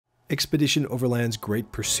Expedition Overland's Great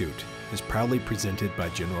Pursuit is proudly presented by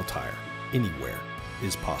General Tire. Anywhere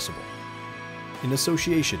is possible. In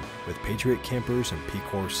association with Patriot Campers and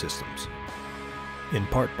P-Core Systems. In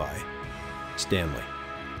part by Stanley.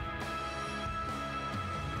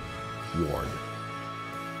 Warn.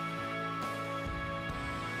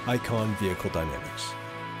 Icon Vehicle Dynamics.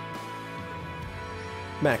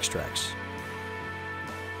 Maxtrax.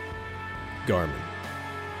 Garmin.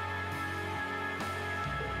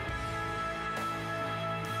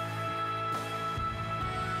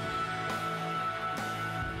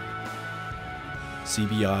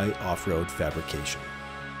 CBI Off-Road Fabrication.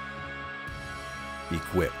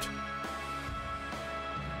 Equipped.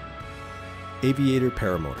 Aviator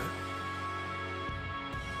Paramotor.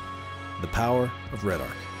 The Power of Red Arc.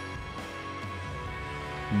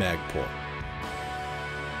 Magport.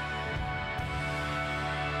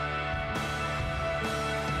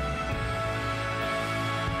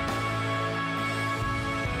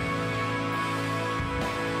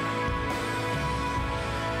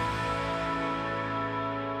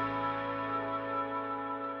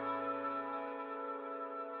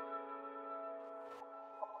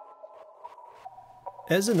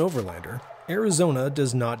 As an overlander, Arizona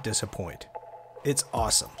does not disappoint. It's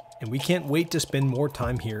awesome, and we can't wait to spend more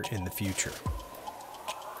time here in the future.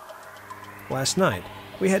 Last night,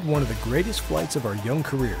 we had one of the greatest flights of our young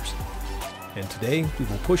careers, and today we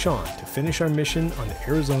will push on to finish our mission on the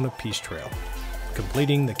Arizona Peace Trail,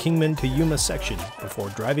 completing the Kingman to Yuma section before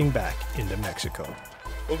driving back into Mexico.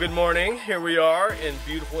 Well, good morning. Here we are in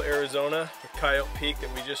beautiful Arizona with Coyote Peak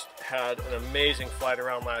that we just had an amazing flight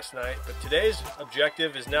around last night. But today's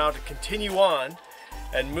objective is now to continue on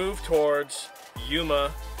and move towards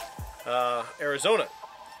Yuma, Arizona.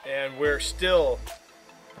 And we're still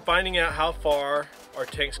finding out how far our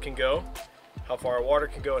tanks can go, how far our water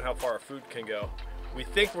can go, and how far our food can go. We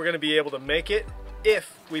think we're going to be able to make it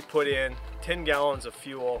if we put in 10 gallons of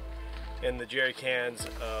fuel in the jerry cans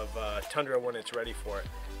of Tundra when it's ready for it.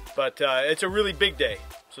 But it's a really big day,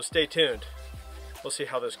 so stay tuned. We'll see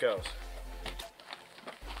how this goes.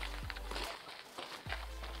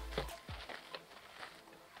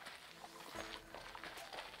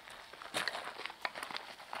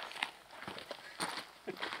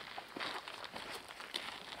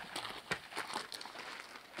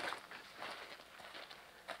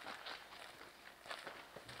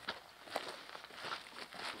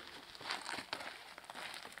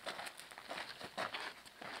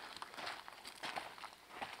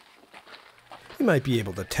 You might be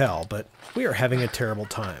able to tell, but we are having a terrible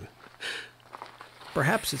time.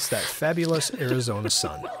 Perhaps it's that fabulous Arizona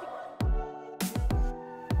sun.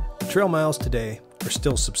 The trail miles today are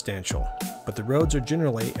still substantial, but the roads are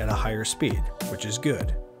generally at a higher speed, which is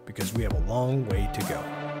good, because we have a long way to go.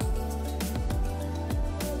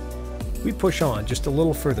 We push on just a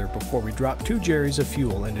little further before we drop 2 jerrys of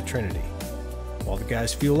fuel into Trinity. While the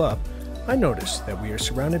guys fuel up, I notice that we are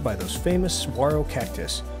surrounded by those famous saguaro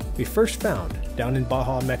cactus we first found down in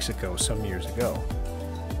Baja, Mexico some years ago.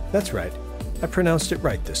 That's right, I pronounced it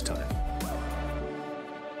right this time.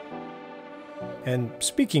 And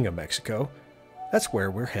speaking of Mexico, that's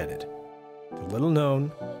where we're headed. The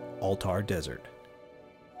little-known Altar Desert.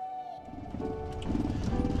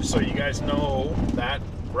 So you guys know that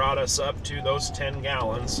brought us up to those 10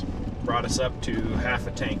 gallons, brought us up to half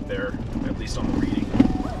a tank there, at least on the reading.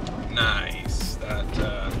 Nice.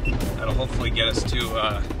 That'll hopefully get us to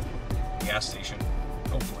the gas station.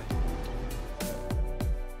 Hopefully.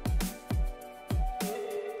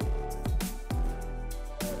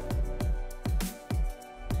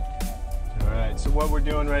 Alright, so what we're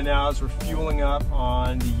doing right now is we're fueling up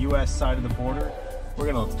on the US side of the border.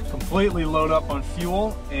 We're going to completely load up on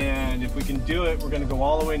fuel, and if we can do it, we're going to go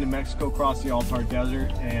all the way into Mexico, cross the Altar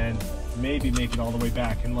Desert, and maybe make it all the way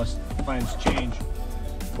back unless plans change.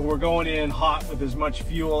 But we're going in hot with as much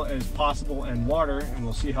fuel as possible and water, and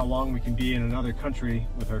we'll see how long we can be in another country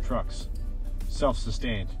with our trucks.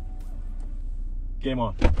 Self-sustained. Game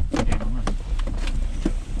on. Game on.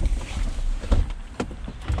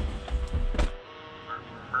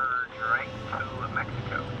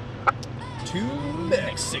 To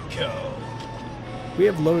Mexico. We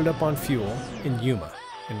have loaded up on fuel in Yuma,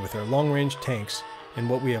 and with our long-range tanks and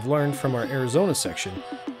what we have learned from our Arizona section,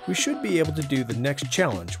 we should be able to do the next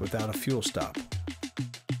challenge without a fuel stop.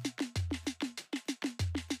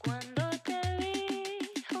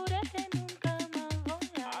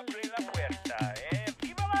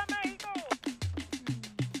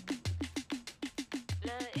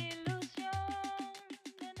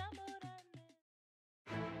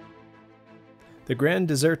 The Gran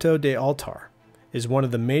Desierto de Altar is one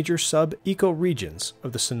of the major sub-ecoregions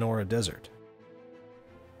of the Sonora Desert.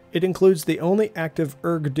 It includes the only active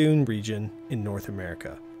erg dune region in North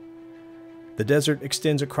America. The desert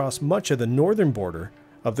extends across much of the northern border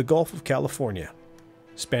of the Gulf of California,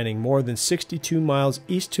 spanning more than 62 miles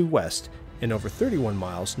east to west and over 31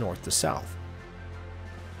 miles north to south.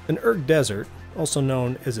 An erg desert, also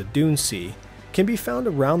known as a dune sea, can be found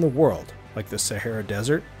around the world, like the Sahara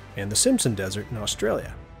Desert and the Simpson Desert in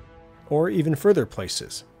Australia, or even further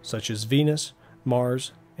places, such as Venus,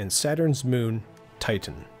 Mars, and Saturn's moon,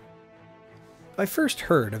 Titan. I first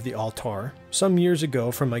heard of the Altar some years ago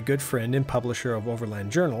from my good friend and publisher of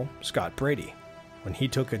Overland Journal, Scott Brady, when he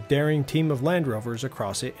took a daring team of Land Rovers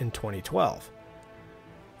across it in 2012.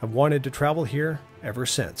 I've wanted to travel here ever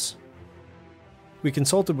since. We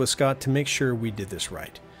consulted with Scott to make sure we did this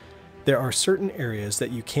right. There are certain areas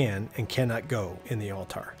that you can and cannot go in the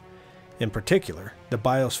Altar. In particular, the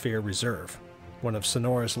Biosphere Reserve, one of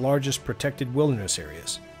Sonora's largest protected wilderness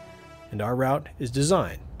areas, and our route is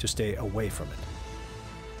designed to stay away from it.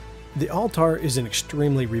 The Altar is an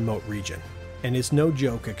extremely remote region, and it's no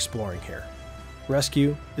joke exploring here.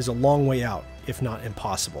 Rescue is a long way out, if not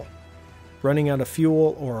impossible. Running out of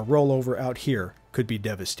fuel or a rollover out here could be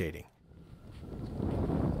devastating.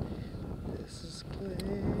 This is Clay,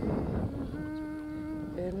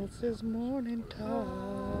 and it's his morning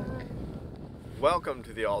talk. Welcome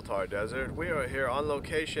to the Altar Desert. We are here on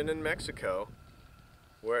location in Mexico,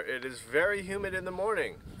 where it is very humid in the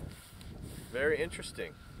morning. Very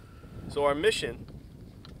interesting. So our mission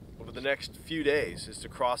over the next few days is to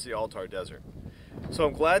cross the Altar Desert. So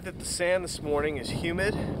I'm glad that the sand this morning is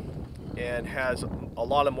humid and has a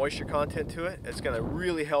lot of moisture content to it. It's going to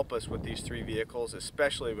really help us with these three vehicles,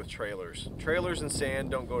 especially with trailers. Trailers and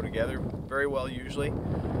sand don't go together very well usually.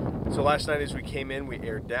 So last night as we came in, we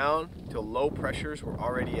aired down to low pressures. We're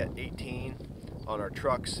already at 18 on our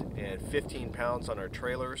trucks and 15 pounds on our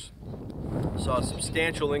trailers. Saw a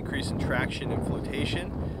substantial increase in traction and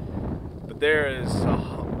flotation, but there is,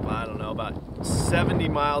 I don't know, about 70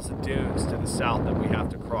 miles of dunes to the south that we have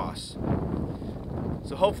to cross.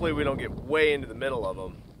 So hopefully we don't get way into the middle of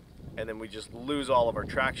them and then we just lose all of our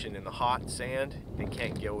traction in the hot sand and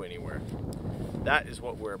can't go anywhere. That is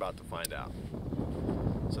what we're about to find out.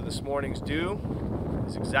 So this morning's dew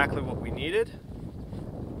is exactly what we needed,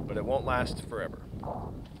 but it won't last forever.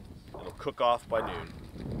 It'll cook off by noon.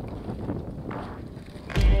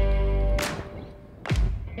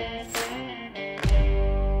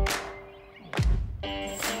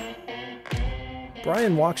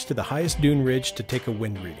 Brian walks to the highest dune ridge to take a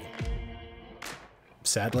wind reading.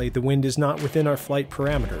 Sadly, the wind is not within our flight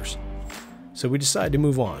parameters, so we decide to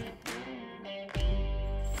move on.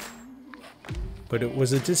 But it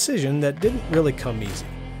was a decision that didn't really come easy.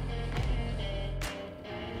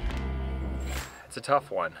 It's a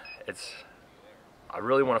tough one. I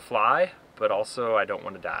really want to fly, but also I don't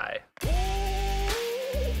want to die.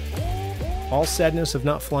 All sadness of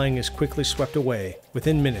not flying is quickly swept away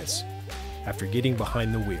within minutes after getting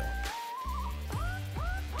behind the wheel.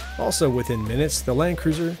 Also within minutes, the Land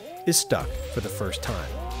Cruiser is stuck for the first time.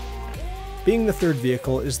 Being the third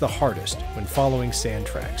vehicle is the hardest when following sand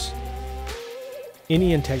tracks.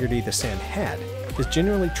 Any integrity the sand had is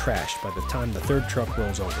generally trashed by the time the third truck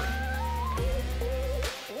rolls over it.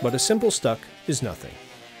 But a simple stuck is nothing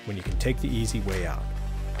when you can take the easy way out.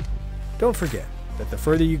 Don't forget that the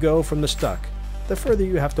further you go from the stuck, the further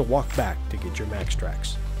you have to walk back to get your max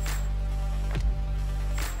tracks.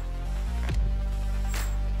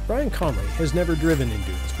 Brian Comrie has never driven in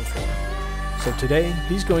dunes before, so today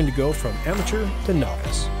he's going to go from amateur to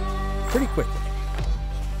novice pretty quickly.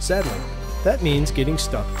 Sadly, that means getting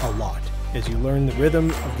stuck a lot as you learn the rhythm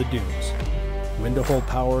of the dunes, when to hold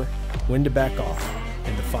power, when to back off,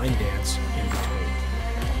 and the fine dance in between.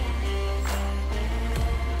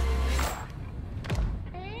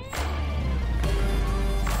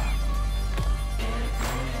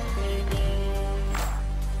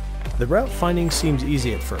 The route finding seems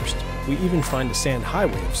easy at first. We even find a sand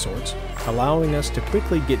highway of sorts, allowing us to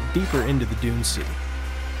quickly get deeper into the dune sea.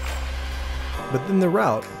 But then the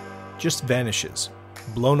route just vanishes,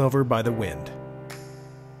 blown over by the wind.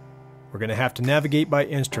 We're going to have to navigate by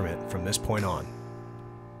instrument from this point on.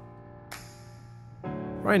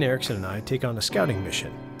 Ryan Erickson and I take on a scouting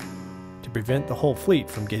mission to prevent the whole fleet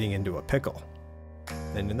from getting into a pickle.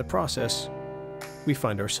 And in the process, we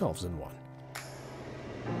find ourselves in one.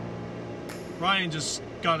 Ryan just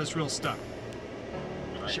got us real stuck.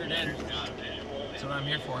 Sure did. That's what I'm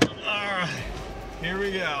here for. Alright, here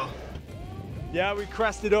we go. Yeah, we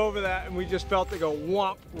crested over that and we just felt it go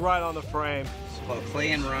whomp right on the frame. While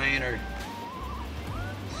Clay and Ryan are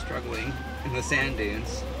struggling, in the sand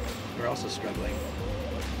dunes, we're also struggling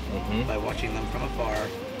by watching them from afar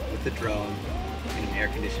with the drone in an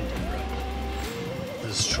air-conditioned tundra.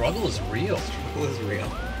 The struggle is real. The struggle is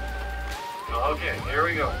real. Okay, here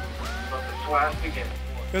we go. Let the swag begin.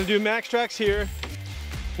 Gonna do max tracks here.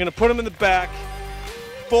 Gonna put them in the back.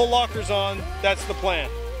 Full lockers on. That's the plan.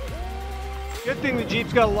 Good thing the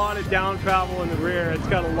Jeep's got a lot of down travel in the rear. It's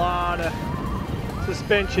got a lot of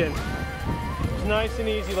suspension. It's nice and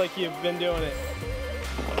easy like you've been doing it.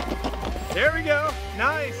 There we go.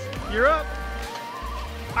 Nice. You're up.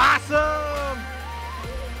 Awesome.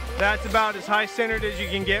 That's about as high centered as you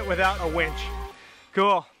can get without a winch.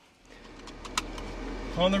 Cool.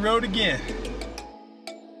 On the road again.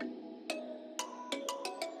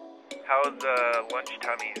 How's lunch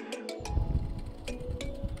tummies?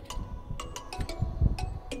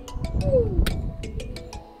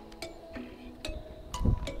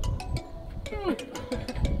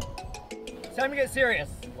 It's time to get serious.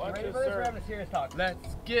 Watch Ready this, for this? sir. We're having a serious talk.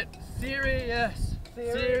 Let's get serious.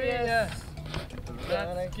 Serious.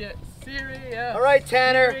 Let's get serious. All right,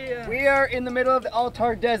 Tanner. Serious. We are in the middle of the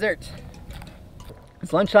Altar Desert.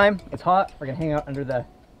 It's lunchtime. It's hot. We're gonna hang out under the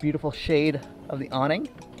beautiful shade of the awning.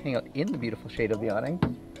 Hang out in the beautiful shade of the awning.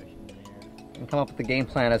 And come up with a game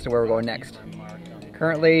plan as to where we're going next.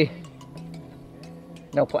 Currently,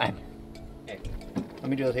 no plan. Let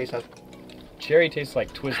me do the taste test. Cherry tastes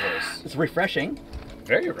like Twizzlers. It's refreshing.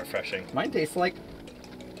 Very refreshing. Mine tastes like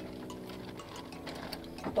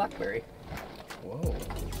blackberry. Whoa.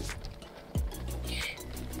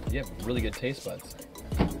 You have really good taste buds.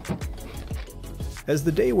 As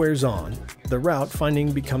the day wears on, the route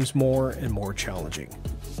finding becomes more and more challenging.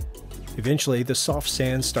 Eventually, the soft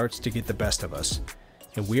sand starts to get the best of us,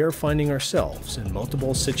 and we are finding ourselves in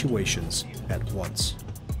multiple situations at once.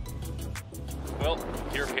 Well,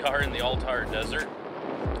 here we are in the Altar Desert.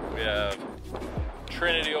 We have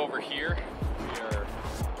Trinity over here. We are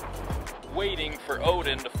waiting for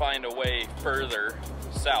Odin to find a way further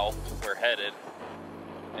south. We're headed.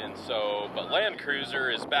 And so, but Land Cruiser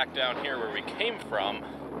is back down here where we came from.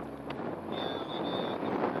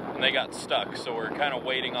 And they got stuck, so we're kind of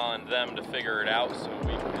waiting on them to figure it out so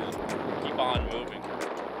we can keep on moving.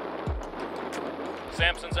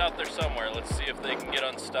 Samson's out there somewhere. Let's see if they can get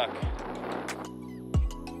unstuck.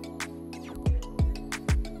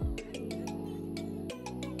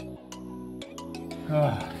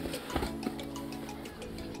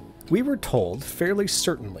 We were told fairly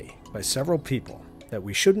certainly by several people that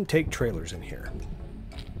we shouldn't take trailers in here.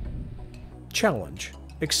 Challenge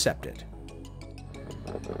accepted.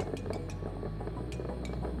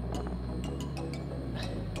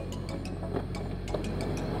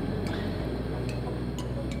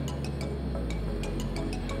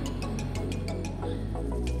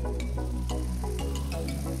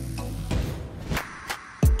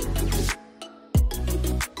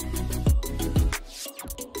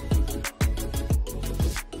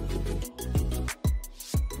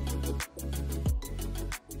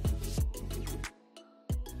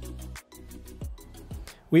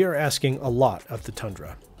 We are asking a lot of the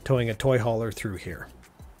Tundra, towing a toy hauler through here.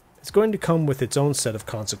 It's going to come with its own set of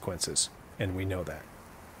consequences, and we know that.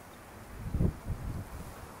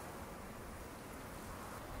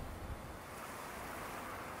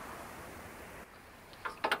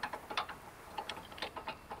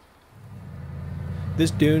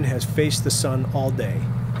 This dune has faced the sun all day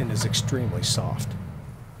and is extremely soft.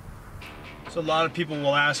 So a lot of people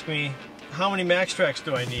will ask me, how many max tracks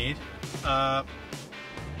do I need?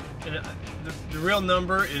 The real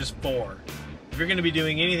number is 4. If you're going to be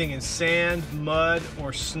doing anything in sand, mud,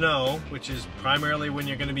 or snow, which is primarily when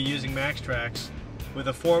you're going to be using max tracks, with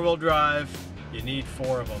a 4-wheel drive, you need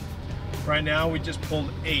 4 of them. Right now we just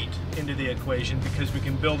pulled 8 into the equation because we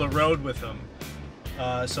can build a road with them.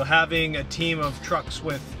 So having a team of trucks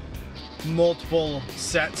with multiple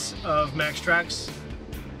sets of max tracks,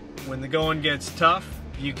 when the going gets tough,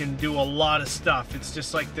 you can do a lot of stuff. It's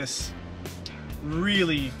just like this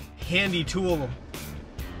really handy tool.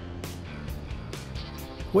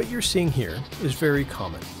 What you're seeing here is very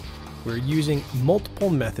common. We're using multiple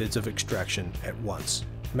methods of extraction at once,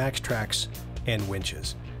 max tracks and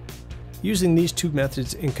winches. Using these two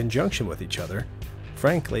methods in conjunction with each other,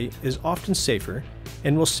 frankly, is often safer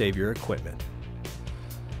and will save your equipment.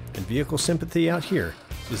 And vehicle sympathy out here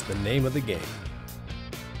is the name of the game.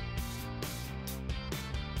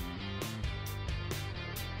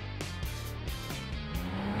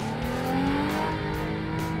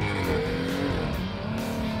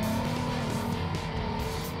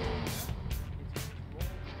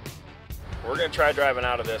 We're gonna try driving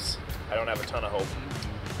out of this. I don't have a ton of hope.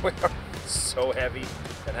 We are so heavy.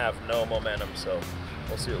 and have no momentum. So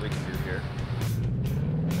we'll see what we can do here.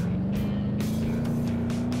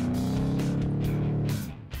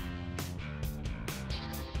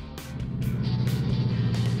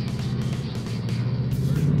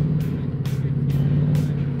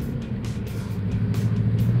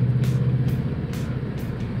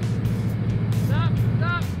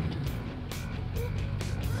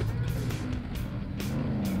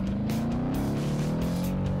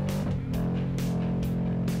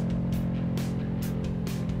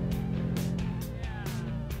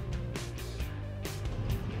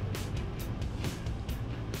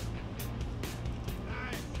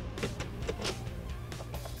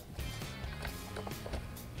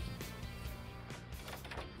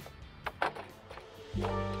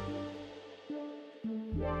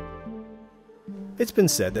 It's been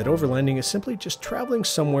said that overlanding is simply just traveling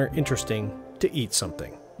somewhere interesting to eat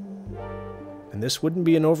something. And this wouldn't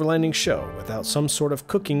be an overlanding show without some sort of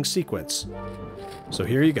cooking sequence. So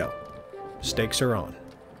here you go. Steaks are on.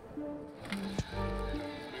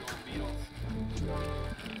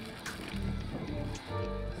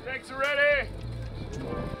 Steaks are ready!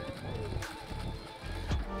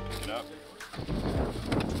 Pick it up.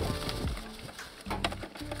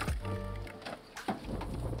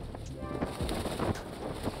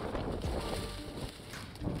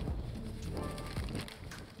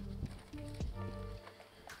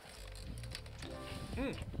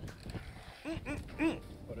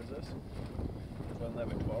 What is this?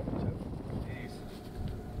 11, 12, 2. Jeez.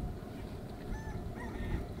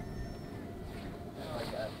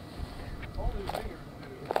 Oh my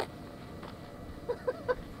god.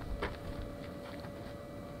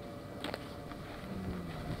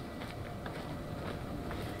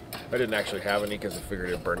 I didn't actually have any because I figured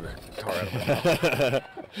it'd burn the tar out of my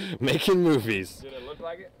mouth. Making movies. Did it look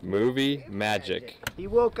like it? Movie magic. He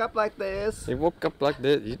woke up like this. He woke up like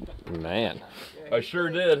this. Man. I sure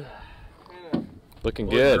did. Looking Looking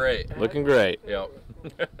good. great. Looking great. Yep.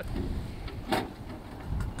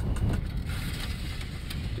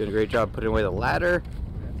 Did a great job putting away the ladder.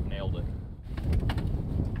 Nailed it.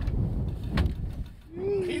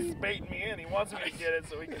 He's baiting me in. He wants me to get it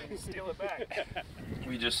so he can steal it back.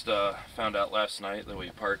 We just found out last night that we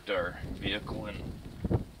parked our vehicle and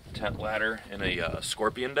tent ladder in a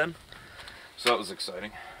scorpion den. So that was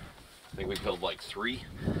exciting. I think we killed like 3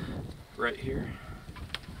 right here.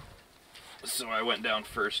 So I went down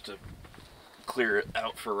first to clear it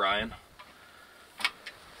out for Ryan.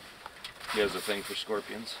 He has a thing for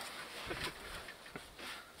scorpions.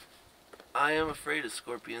 I am afraid of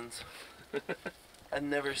scorpions. I've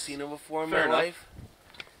never seen them before in Fair my enough. life.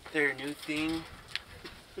 They're a new thing.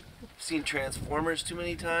 I've seen Transformers too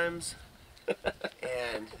many times.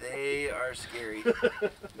 And they are scary.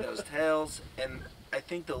 Those tails. And I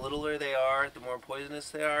think the littler they are, the more poisonous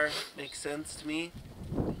they are. Makes sense to me.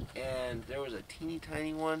 And there was a teeny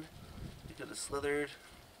tiny one. It could have slithered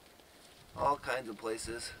all kinds of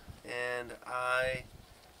places. And I'm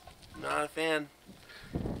not a fan.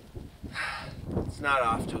 It's not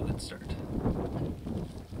off to a good start.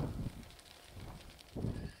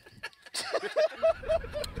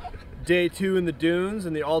 Day 2 in the dunes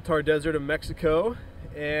in the Altar Desert of Mexico,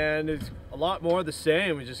 and it's a lot more of the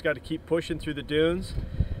same. We just got to keep pushing through the dunes.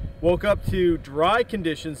 Woke up to dry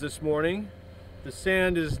conditions this morning. The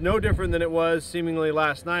sand is no different than it was seemingly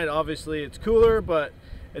last night. Obviously it's cooler, but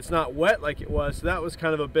it's not wet like it was, so that was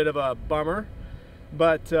kind of a bit of a bummer.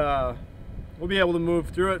 But we'll be able to move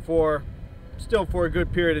through it still for a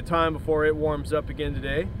good period of time before it warms up again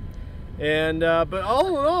today. And but all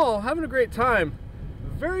in all, having a great time.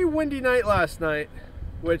 Very windy night last night,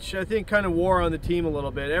 which I think kind of wore on the team a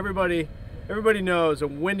little bit. Everybody knows a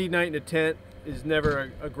windy night in a tent is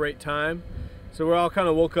never a great time. So we all kind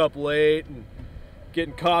of woke up late and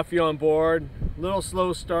getting coffee on board. A little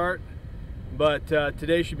slow start, but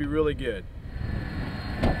today should be really good.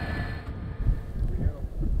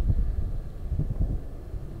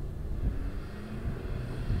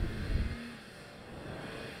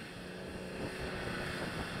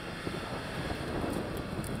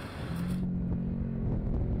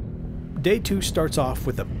 Day 2 starts off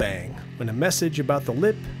with a bang when a message about the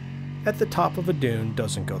lip at the top of a dune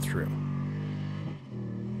doesn't go through.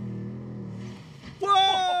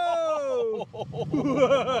 Whoa!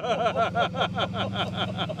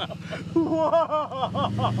 Whoa!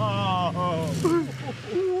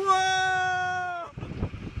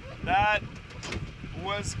 That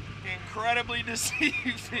was incredibly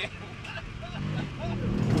deceiving.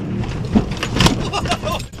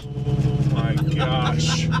 Oh my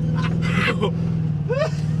gosh.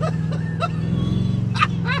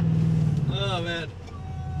 Oh man.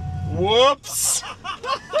 Whoops.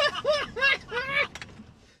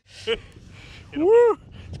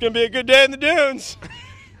 gonna be a good day in the dunes.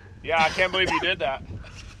 Yeah, I can't believe you did that.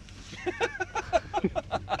 We're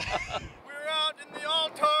out in the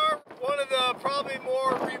Altar, one of the probably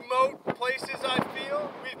more remote places I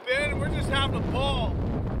feel we've been. We're just having a ball.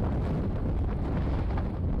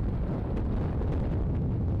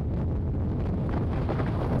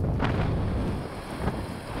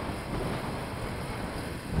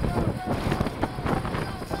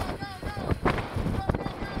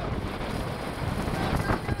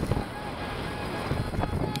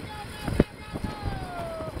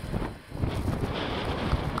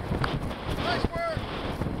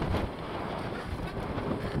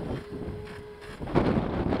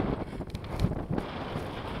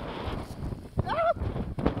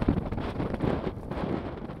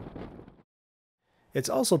 It's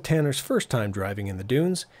also Tanner's first time driving in the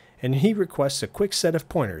dunes, and he requests a quick set of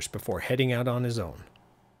pointers before heading out on his own.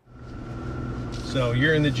 So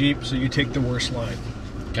you're in the Jeep, so you take the worst line.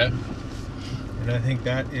 Okay. And I think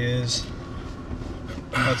that is,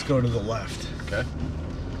 let's go to the left. Okay.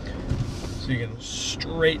 So you can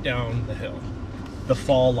straight down the hill, the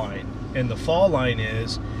fall line. And the fall line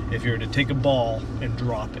is if you were to take a ball and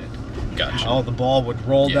drop it. Gotcha. How the ball would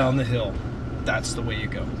roll down the hill. That's the way you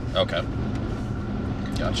go. Okay.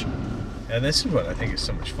 Gotcha. And this is what I think is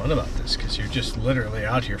so much fun about this, because you're just literally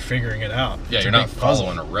out here figuring it out. Yeah, It's you're a not big puzzle.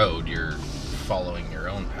 following a road, you're following your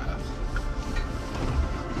own path.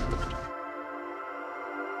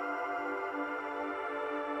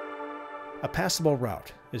 A passable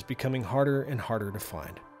route is becoming harder and harder to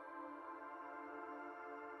find.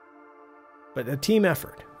 But a team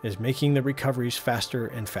effort is making the recoveries faster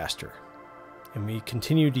and faster, and we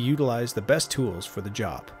continue to utilize the best tools for the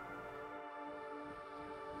job.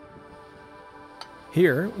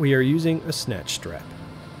 Here, we are using a snatch strap,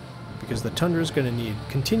 because the Tundra is going to need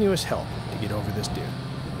continuous help to get over this dune.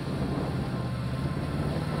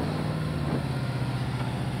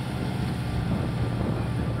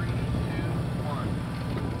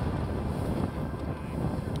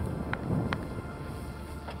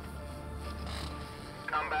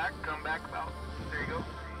 Come back about. There you go.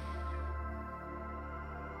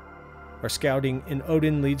 Our scouting in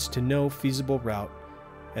Odin leads to no feasible route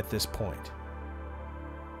at this point.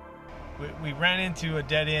 We ran into a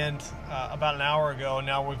dead end about an hour ago, and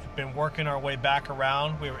now we've been working our way back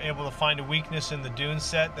around. We were able to find a weakness in the dune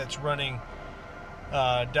set that's running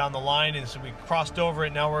down the line, and so we crossed over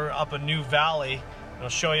it. Now we're up a new valley, and I'll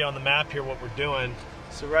show you on the map here what we're doing.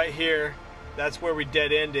 So right here, that's where we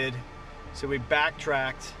dead ended. So we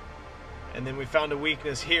backtracked, and then we found a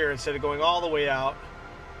weakness here. Instead of going all the way out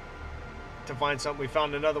to find something, we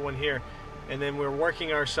found another one here. And then we're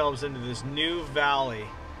working ourselves into this new valley.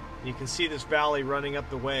 You can see this valley running up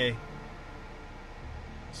the way.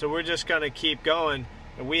 So we're just gonna keep going.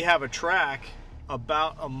 And we have a track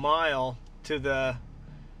about a mile to the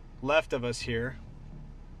left of us here,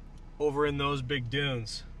 over in those big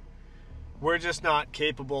dunes. We're just not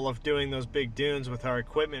capable of doing those big dunes with our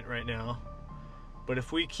equipment right now. But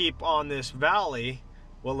if we keep on this valley,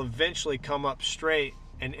 we'll eventually come up straight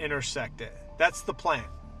and intersect it. That's the plan.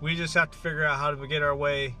 We just have to figure out how to get our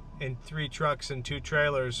way in 3 trucks and 2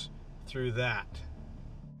 trailers through that.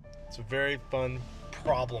 It's a very fun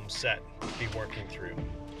problem set to be working through.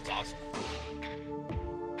 It's awesome.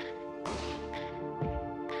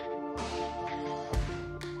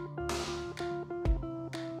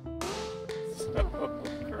 So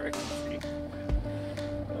crazy.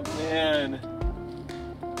 Oh man.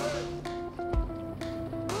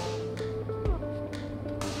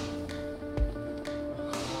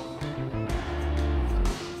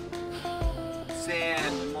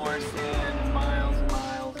 Sand, more sand, miles and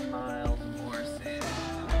miles and miles, more sand.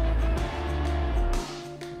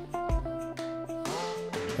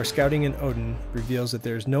 Our scouting in Odin reveals that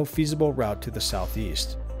there is no feasible route to the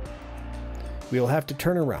southeast. We will have to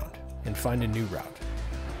turn around and find a new route.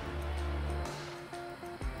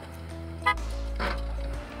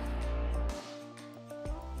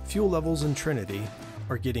 Fuel levels in Trinity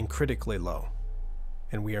are getting critically low,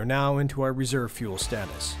 and we are now into our reserve fuel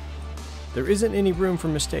status. There isn't any room for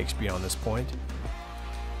mistakes beyond this point.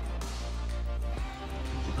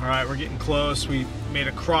 All right, we're getting close. We made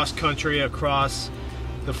a cross country across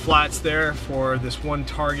the flats there for this one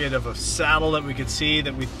target of a saddle that we could see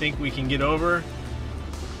that we think we can get over.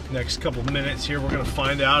 Next couple minutes here, we're gonna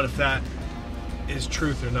find out if that is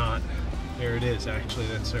truth or not. There it is, actually.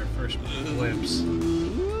 That's our first glimpse.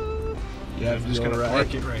 Yeah, I'm just gonna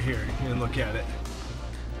park it right here and look at it.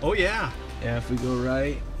 Oh yeah. Yeah, if we go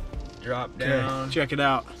right, drop down. Okay, check it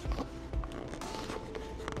out.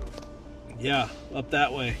 Yeah, up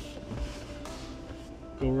that way.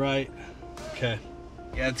 Go right. Okay.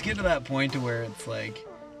 Yeah, it's getting to that point to where it's like,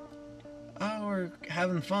 oh, we're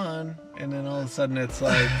having fun, and then all of a sudden it's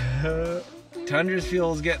like, Tundra's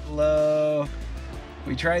fuel's getting low.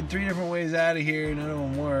 We tried 3 different ways out of here, none of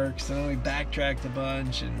them work, so then we backtracked a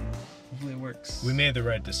bunch, and hopefully it works. We made the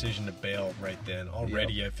right decision to bail right then.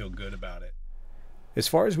 Already Yep. I feel good about it. As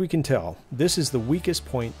far as we can tell, this is the weakest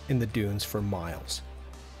point in the dunes for miles.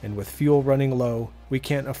 And with fuel running low, we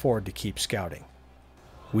can't afford to keep scouting.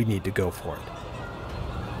 We need to go for it.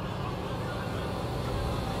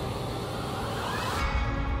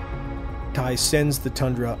 Ty sends the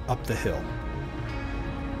Tundra up the hill.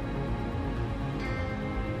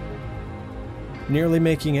 Nearly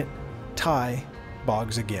making it, Ty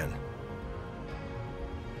bogs again.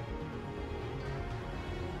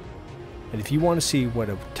 And if you want to see what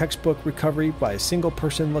a textbook recovery by a single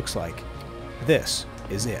person looks like, this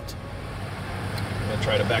is it. I'm gonna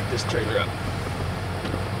try to back this trailer up.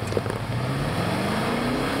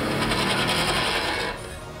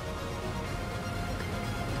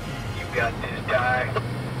 You got this, Ty.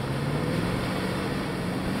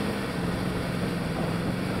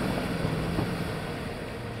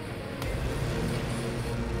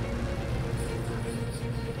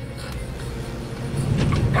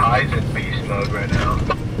 Ty's in beast mode right now.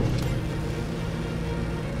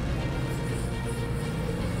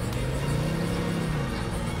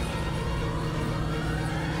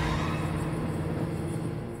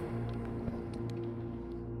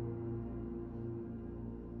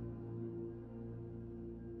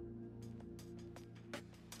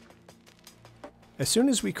 As soon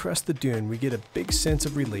as we crest the dune, we get a big sense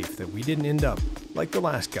of relief that we didn't end up like the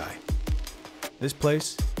last guy. This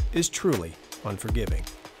place is truly unforgiving.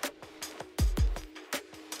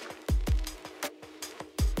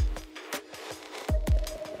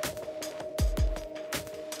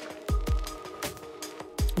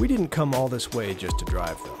 We didn't come all this way just to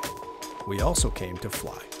drive though. We also came to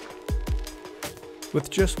fly. With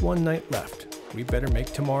just one night left, we better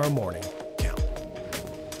make tomorrow morning count.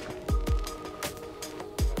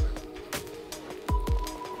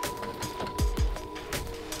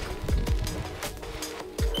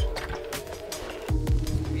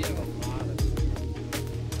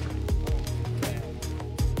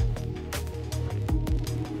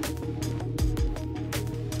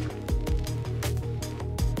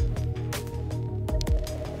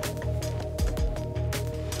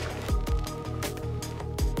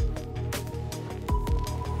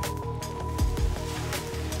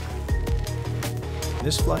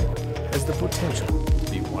 This flight has the potential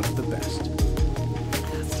to be one of the best.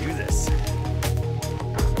 Let's do this.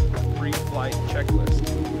 Pre-flight checklist.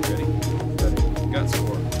 Ready? Ready. Gun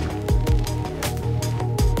score.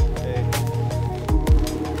 Hey.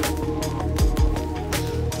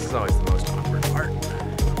 This is always the most awkward part.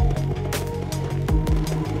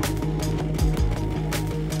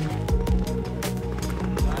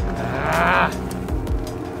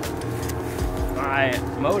 My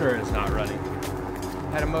motor is not running.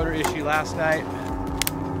 Had a motor issue last night.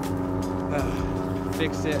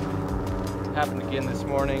 Fixed it. Happened again this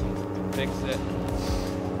morning. Fixed it.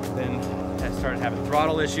 Then I started having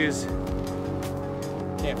throttle issues.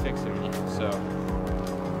 Can't fix it anymore. So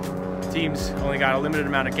team's only got a limited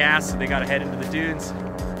amount of gas, so they got to head into the dunes,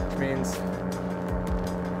 which means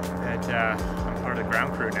that I'm part of the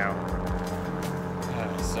ground crew now.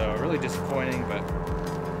 So really disappointing, but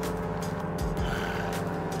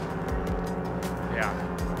yeah,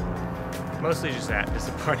 mostly just that,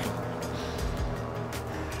 disappointing.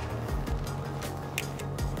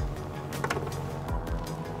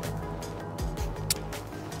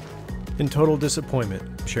 In total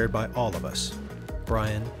disappointment, shared by all of us,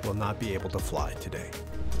 Brian will not be able to fly today.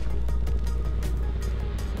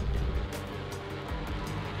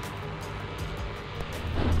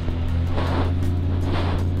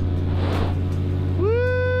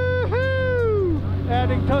 Woohoo!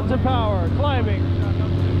 Adding tons of power, climbing.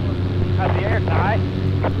 How's the air, Ty?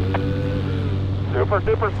 Super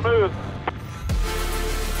duper smooth.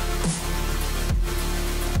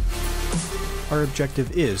 Our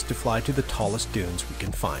objective is to fly to the tallest dunes we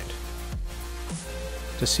can find,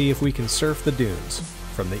 to see if we can surf the dunes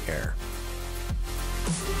from the air.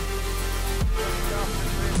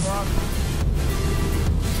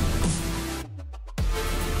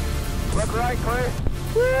 Look right, Clay.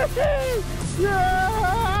 Woo-hoo! Yeah!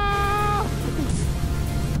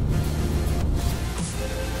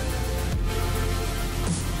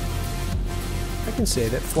 I can say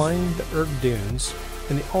that flying the Erg Dunes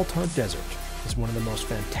in the Altar Desert is one of the most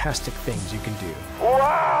fantastic things you can do.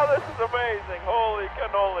 Wow, this is amazing. Holy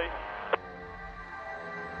cannoli.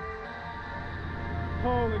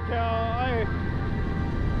 Holy cow,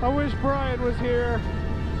 I wish Brian was here.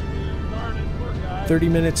 30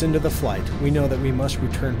 minutes into the flight, we know that we must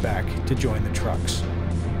return back to join the trucks.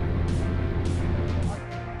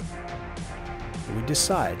 We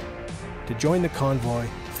decide to join the convoy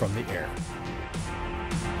from the air.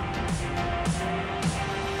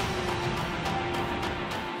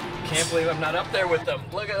 Can't believe I'm not up there with them.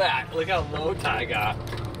 Look at that. Look how low Ty got.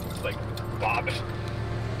 It's like bobbing.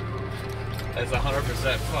 That's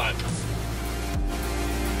 100% fun.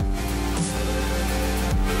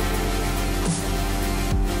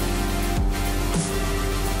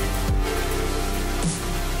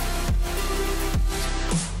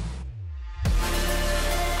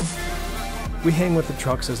 We hang with the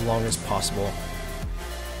trucks as long as possible,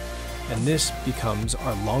 and this becomes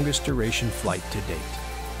our longest duration flight to date.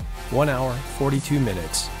 1 hour, 42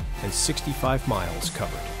 minutes, and 65 miles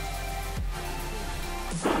covered.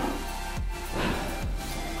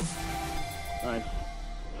 Fine.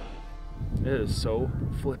 It is so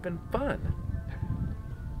flippin' fun.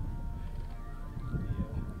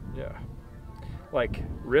 Yeah. Like,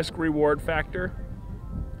 risk reward factor,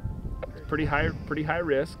 pretty high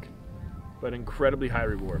risk, but incredibly high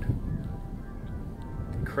reward.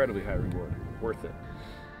 Incredibly high reward. Worth it.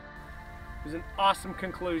 It was an awesome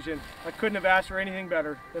conclusion. I couldn't have asked for anything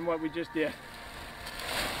better than what we just did.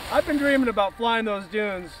 I've been dreaming about flying those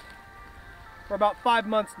dunes for about 5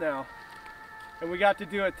 months now, and we got to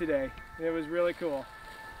do it today, and it was really cool.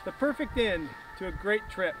 The perfect end to a great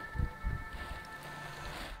trip.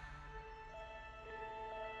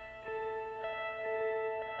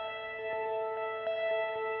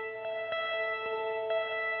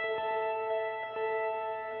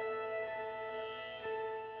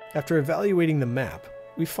 After evaluating the map,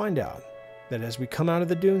 we find out that as we come out of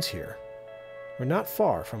the dunes here, we're not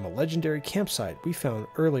far from a legendary campsite we found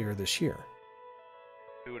earlier this year.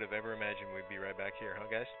 Who would have ever imagined we'd be right back here, huh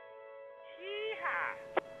guys?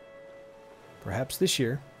 Perhaps this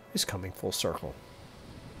year is coming full circle.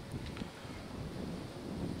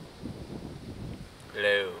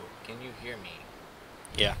 Hello, can you hear me?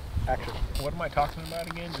 Yeah. Action. What am I talking about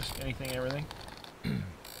again? Just anything, everything?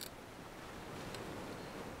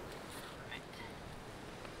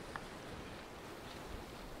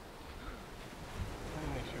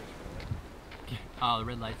 Oh, the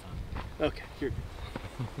red light's on. Okay, here.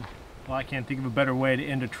 Well, I can't think of a better way to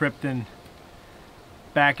end a trip than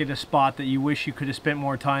back at a spot that you wish you could have spent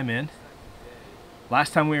more time in.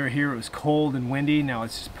 Last time we were here, it was cold and windy. Now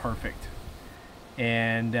it's just perfect.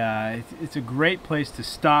 And it's a great place to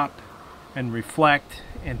stop and reflect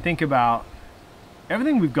and think about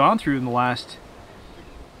everything we've gone through in the last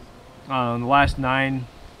 9-10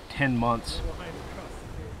 months.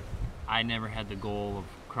 I never had the goal of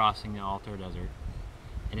crossing the Altar Desert.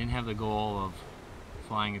 I didn't have the goal of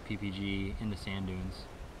flying a PPG in the sand dunes.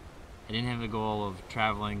 I didn't have the goal of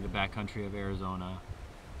traveling the backcountry of Arizona.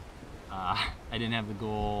 I didn't have the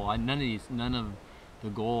goal. None of the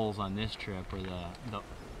goals on this trip, or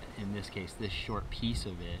in this case, this short piece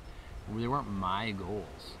of it, they weren't my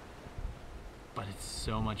goals. But it's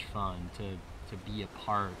so much fun to be a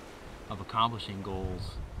part of accomplishing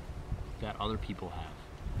goals that other people have.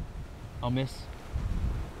 I'll miss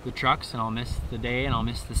the trucks, and I'll miss the day, and I'll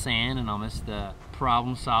miss the sand, and I'll miss the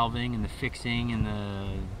problem solving and the fixing and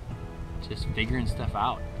the just figuring stuff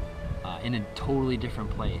out in a totally different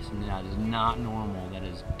place. And that is not normal. That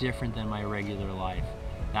is different than my regular life.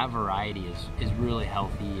 That variety is really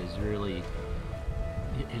healthy. Is really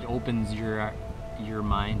it opens your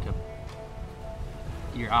mind to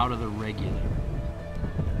you're out of the regular,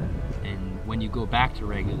 and when you go back to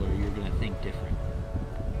regular, you're going to think different.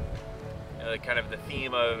 Kind of the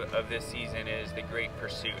theme of this season is the great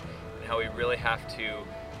pursuit, and how we really have to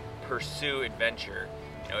pursue adventure.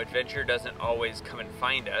 You know, adventure doesn't always come and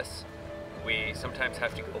find us. We sometimes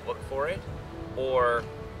have to go look for it, or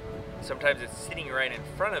sometimes it's sitting right in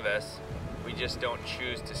front of us. We just don't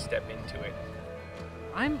choose to step into it.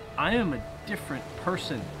 I am a different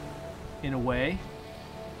person in a way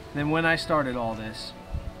than when I started all this.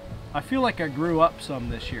 I feel like I grew up some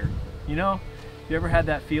this year. You know, you ever had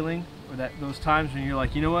that feeling? Or those times when you're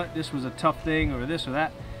like, you know what, this was a tough thing, or this or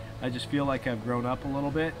that. I just feel like I've grown up a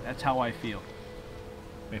little bit. That's how I feel.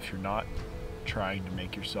 If you're not trying to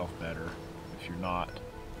make yourself better, if you're not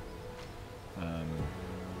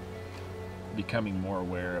becoming more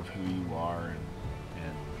aware of who you are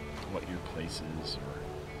and what your place is,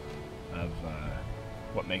 or of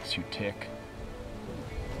what makes you tick,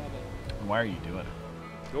 why are you doing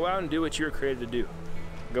it? Go out and do what you're created to do.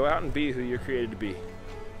 Go out and be who you're created to be.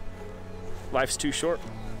 Life's too short.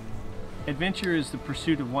 Adventure is the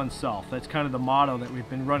pursuit of oneself. That's kind of the motto that we've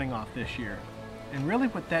been running off this year. And really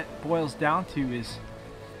what that boils down to is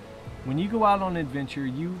when you go out on an adventure,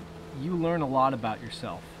 you learn a lot about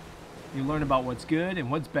yourself. You learn about what's good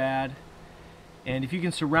and what's bad. And if you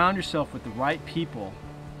can surround yourself with the right people,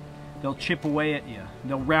 they'll chip away at you.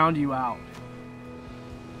 They'll round you out.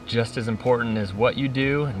 Just as important as what you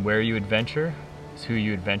do and where you adventure is who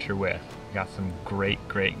you adventure with. Got some great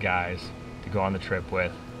guys to go on the trip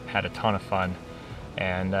with. Had a ton of fun.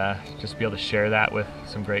 And just be able to share that with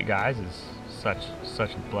some great guys is such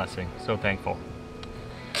a blessing. So thankful.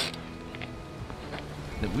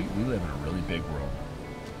 We live in a really big world.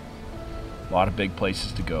 A lot of big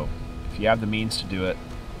places to go. If you have the means to do it,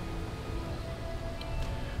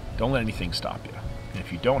 don't let anything stop you. And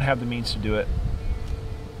if you don't have the means to do it,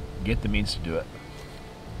 get the means to do it.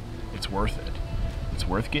 It's worth it. It's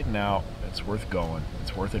worth getting out. It's worth going.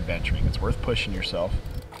 It's worth adventuring. It's worth pushing yourself.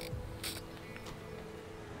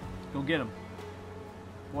 Go get them.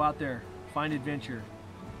 Go out there. Find adventure.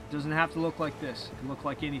 It doesn't have to look like this. It can look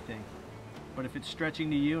like anything. But if it's stretching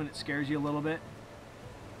to you and it scares you a little bit,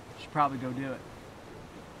 you should probably go do it.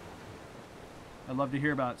 I'd love to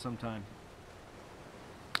hear about it sometime.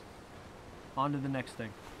 On to the next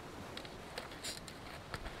thing.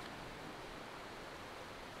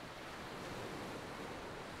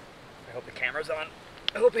 I hope the camera's on.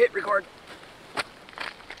 I hope it hit record.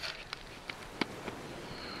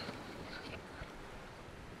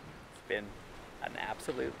 It's been an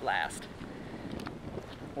absolute blast.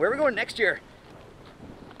 Where are we going next year?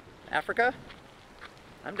 Africa?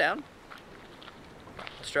 I'm down.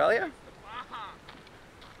 Australia?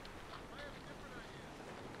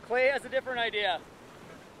 Clay has a different idea.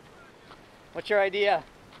 What's your idea?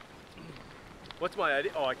 What's my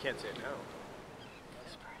idea? Oh, I can't say it now.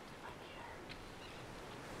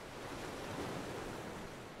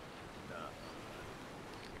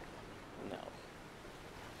 No.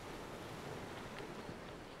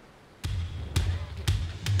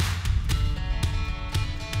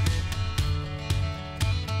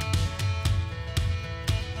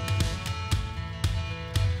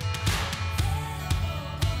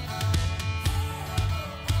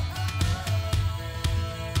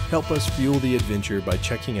 Help us fuel the adventure by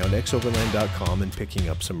checking out xoverland.com and picking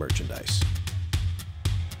up some merchandise.